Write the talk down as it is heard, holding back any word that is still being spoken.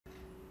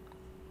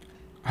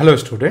Hello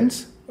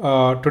students,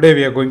 today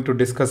we are going to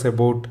discuss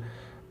about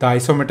the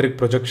isometric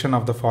projection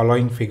of the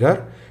following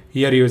figure.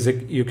 Here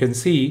you can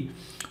see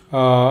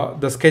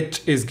the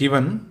sketch is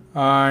given,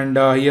 and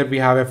here we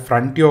have a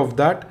front view of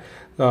that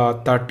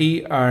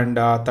 30 and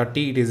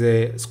 30. It is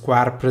a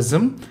square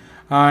prism,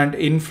 and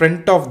in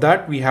front of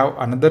that we have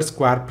another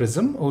square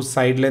prism whose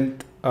side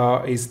length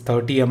is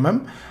 30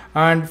 mm,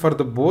 and for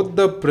the both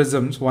the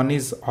prisms, one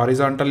is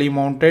horizontally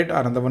mounted,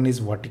 another one is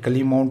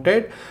vertically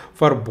mounted.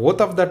 For both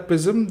of that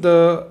prism,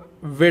 the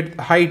width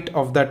height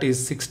of that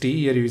is 60.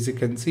 Here as you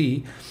can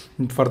see,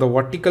 for the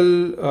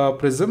vertical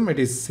prism it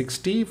is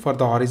 60, for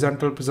the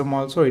horizontal prism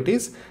also it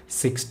is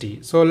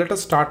 60. So let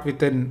us start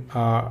with an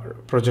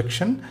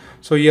projection.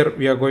 So here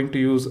we are going to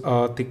use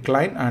a thick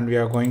line, and we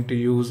are going to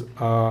use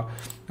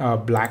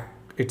black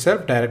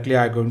itself. Directly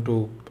I am going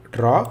to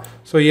draw.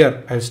 So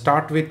here I'll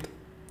start with,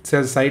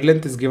 say, side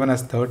length is given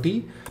as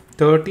 30,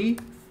 30,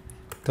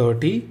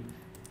 30,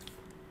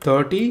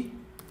 30,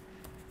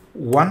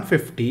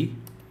 150,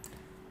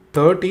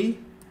 30,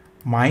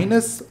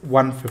 minus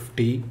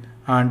 150,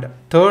 and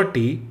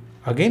 30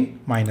 again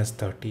minus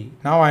 30.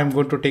 Now I am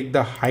going to take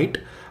the height.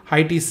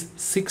 Height is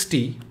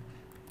 60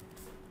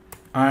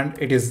 and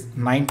it is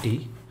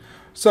 90.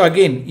 So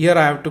again here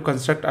I have to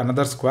construct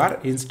another square.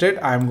 Instead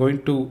I am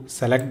going to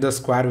select the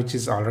square which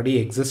is already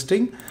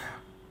existing.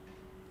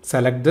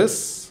 Select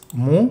this,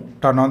 move,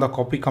 turn on the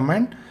copy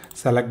command,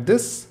 select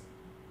this,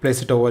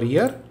 place it over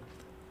here,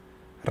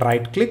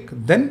 right click,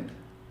 then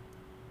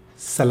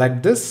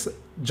select this,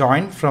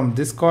 join from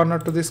this corner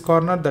to this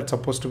corner, that's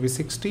supposed to be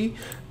 60,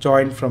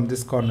 join from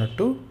this corner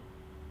to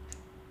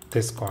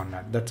this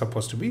corner, that's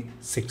supposed to be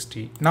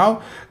 60.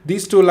 Now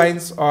these two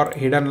lines are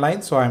hidden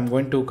lines, so I am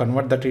going to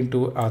convert that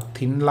into a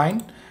thin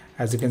line.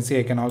 As you can see,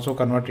 I can also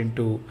convert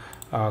into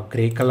a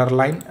gray color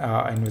line,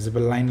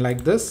 invisible line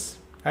like this.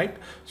 Right,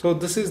 so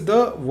this is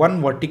the one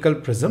vertical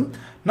prism.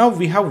 Now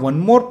we have one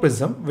more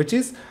prism which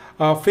is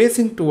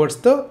facing towards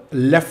the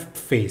left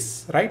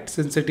face, right?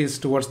 Since it is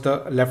towards the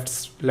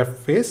left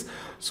face,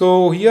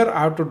 so here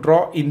I have to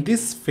draw in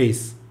this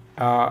face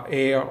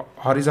a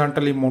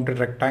horizontally mounted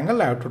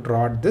rectangle. I have to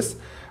draw at this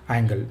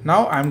angle.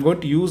 Now I'm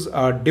going to use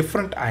a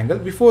different angle.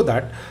 Before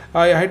that,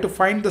 I had to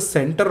find the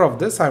center of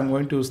this. I'm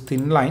going to use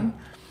thin line,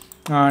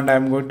 and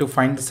I'm going to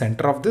find the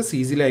center of this.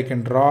 Easily I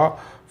can draw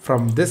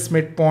from this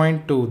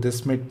midpoint to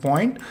this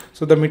midpoint.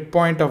 So the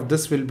midpoint of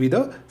this will be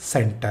the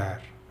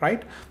center,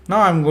 right?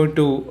 Now I'm going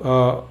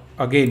to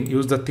again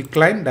use the thick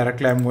line.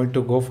 Directly I'm going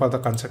to go for the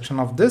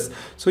construction of this.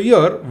 So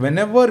here,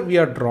 whenever we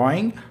are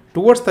drawing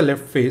towards the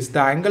left face,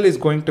 the angle is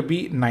going to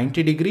be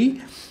 90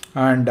 degree,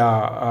 and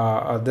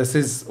this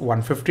is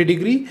 150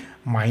 degree,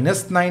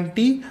 minus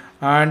 90,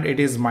 and it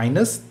is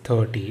minus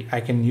 30. I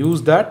can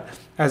use that.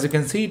 As you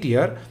can see it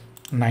here,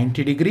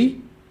 90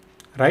 degree,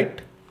 right?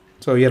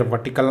 So here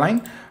vertical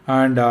line,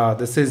 and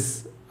this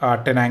is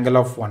at an angle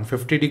of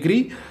 150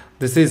 degree.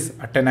 This is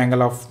at an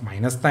angle of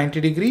minus 90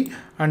 degree,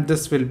 and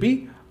this will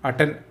be at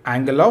an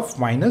angle of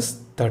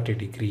minus 30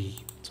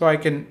 degree. So I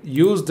can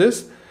use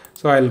this.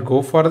 So I'll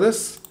go for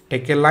this,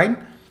 take a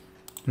line.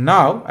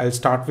 Now I'll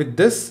start with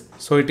this.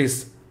 So it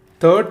is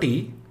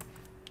 30,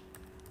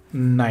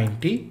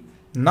 90.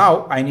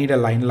 Now I need a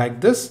line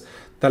like this.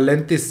 The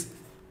length is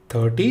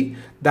 30.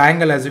 The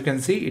angle, as you can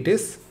see, it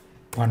is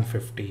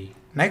 150.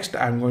 Next,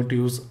 I'm going to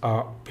use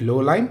a below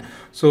line.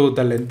 So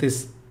the length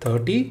is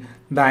 30.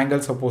 The angle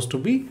is supposed to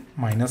be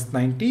minus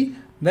 90.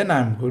 Then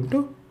I'm going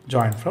to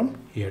join from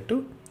here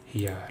to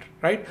here,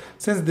 right?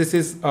 Since this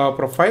is a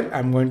profile,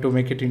 I'm going to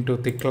make it into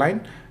thick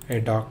line,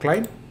 a dark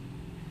line,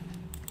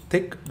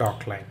 thick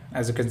dark line.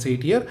 As you can see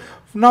it here.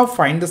 Now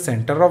find the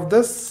center of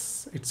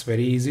this. It's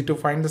very easy to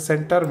find the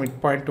center,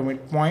 midpoint to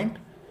midpoint.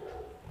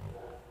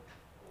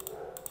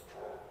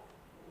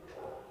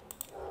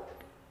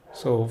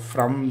 So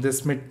from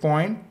this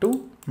midpoint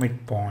to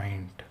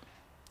midpoint.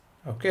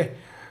 Okay,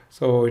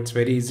 so it's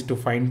very easy to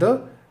find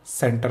the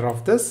center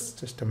of this.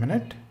 Just a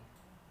minute.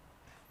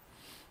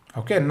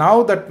 Okay,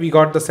 now that we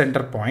got the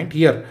center point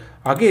here,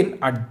 again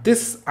at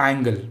this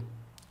angle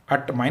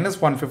at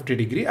minus 150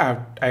 degree,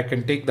 I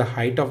can take the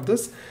height of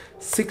this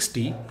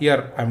 60.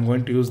 Here I'm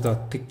going to use the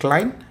thick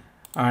line,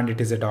 and it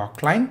is a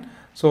dark line.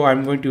 So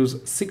I'm going to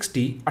use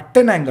 60 at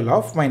an angle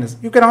of minus.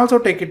 You can also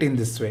take it in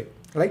this way,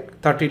 like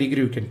 30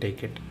 degree you can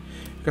take it.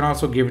 You can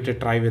also give it a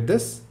try with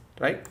this,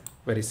 right?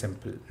 Very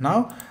simple.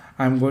 Now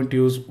I'm going to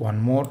use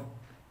I'm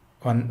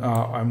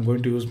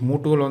going to use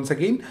move tool once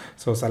again.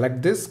 So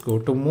select this, go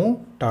to move,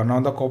 turn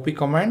on the copy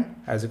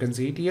command. As you can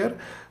see it here,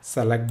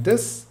 select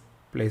this,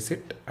 place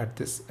it at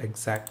this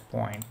exact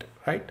point,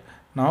 right?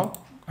 Now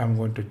I'm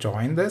going to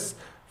join this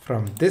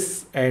from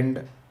this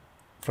end,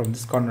 from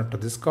this corner to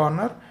this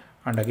corner,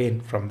 and again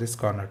from this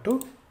corner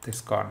to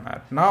this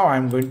corner. Now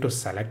I'm going to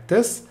select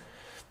this.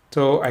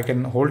 So I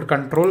can hold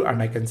control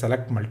and I can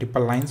select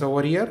multiple lines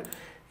over here.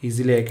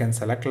 Easily I can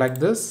select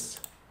like this,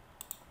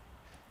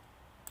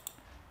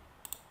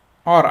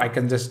 or I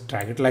can just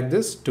drag it like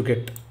this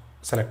to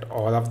select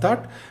all of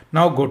that.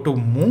 Now go to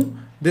move.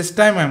 This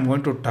time I'm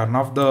going to turn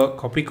off the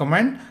copy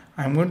command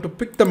I'm going to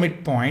pick the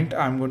midpoint.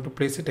 I'm going to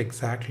place it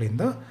exactly in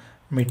the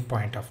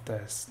midpoint of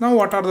this. Now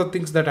what are the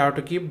things that I have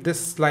to keep?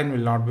 This line will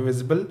not be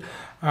visible,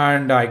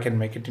 and I can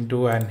make it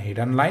into an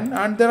hidden line,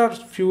 and there are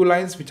few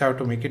lines which I have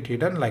to make it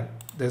hidden, like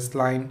this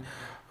line.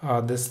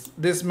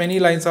 This many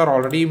lines are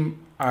already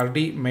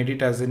made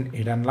it as in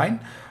hidden line,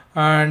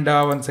 and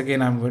once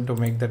again I'm going to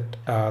make that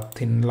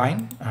thin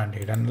line and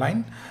hidden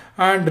line,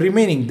 and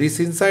remaining this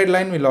inside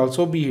line will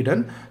also be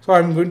hidden. So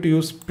I'm going to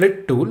use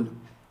split tool.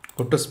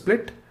 Go to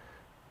split,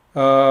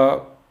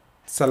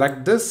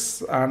 select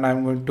this, and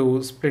I'm going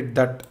to split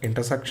that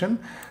intersection.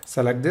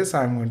 Select this,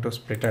 I'm going to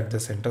split at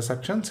this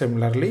intersection.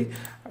 Similarly,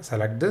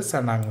 select this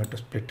and I'm going to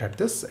split at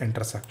this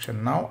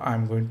intersection. Now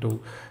I'm going to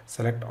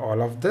select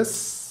all of this,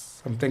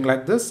 something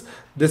like this.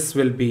 This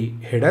will be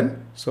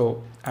hidden,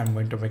 so I'm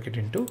going to make it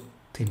into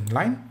thin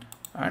line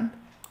and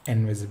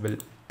invisible,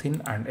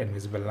 thin and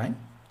invisible line.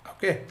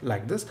 Okay,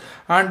 like this,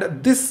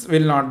 and this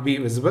will not be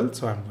visible,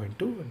 so I'm going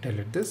to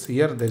delete this.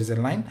 Here there is a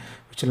line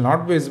which will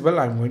not be visible.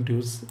 I'm going to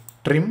use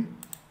trim.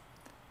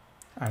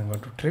 I'm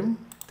going to trim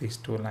these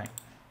two lines.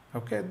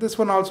 Okay, this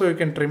one also you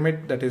can trim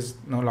it, that is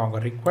no longer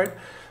required.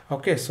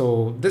 Okay,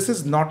 so this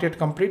is not yet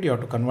complete. You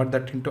have to convert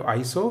that into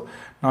ISO.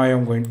 Now I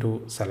am going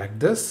to select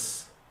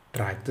this,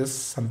 drag this,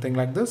 something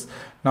like this.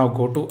 Now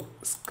go to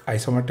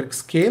isometric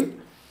scale.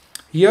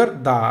 Here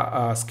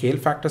the scale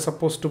factor is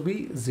supposed to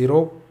be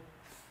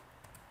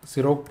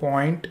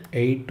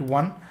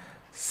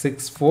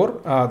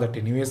 0.8164. That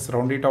anyways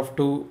round it off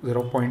to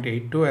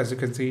 0.82, as you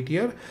can see it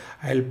here.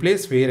 I'll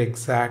place where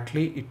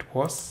exactly it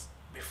was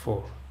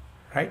before,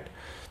 right?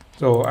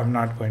 So I'm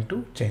not going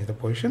to change the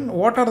position.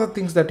 What are the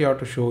things that you have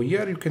to show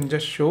here? You can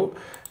just show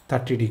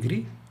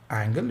 30-degree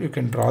angle. You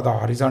can draw the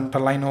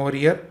horizontal line over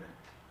here.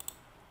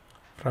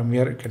 From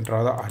here you can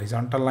draw the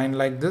horizontal line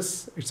like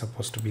this. It's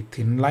supposed to be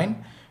thin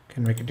line. You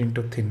can make it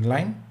into thin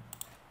line.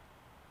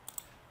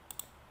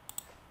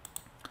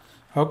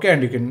 Okay,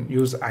 and you can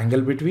use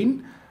angle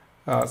between.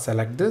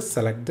 Select this,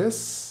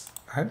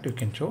 and you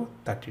can show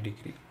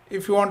 30-degree.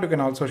 If you want, you can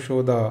also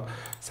show the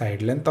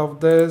side length of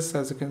this,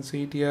 as you can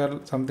see it here,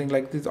 something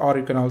like this, or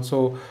you can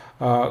also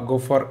go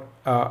for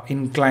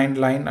inclined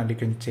line and you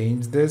can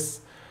change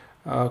this.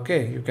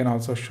 Okay, you can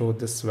also show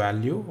this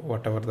value,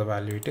 whatever the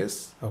value it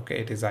is. Okay,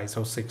 it is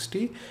ISO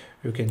 60.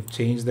 You can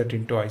change that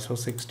into ISO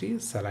 60.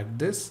 Select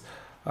this,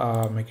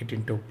 make it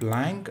into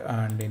blank,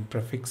 and in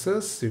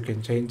prefixes you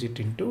can change it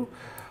into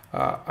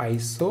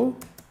ISO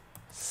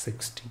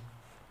 60.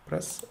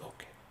 Press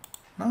OK.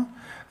 Now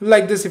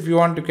like this, if you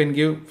want, you can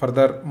give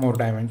further more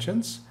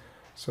dimensions.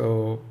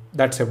 So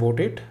that's about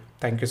it.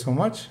 Thank you so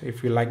much.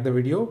 If you like the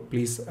video,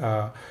 please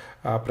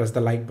press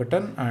the like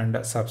button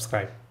and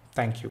subscribe.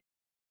 Thank you.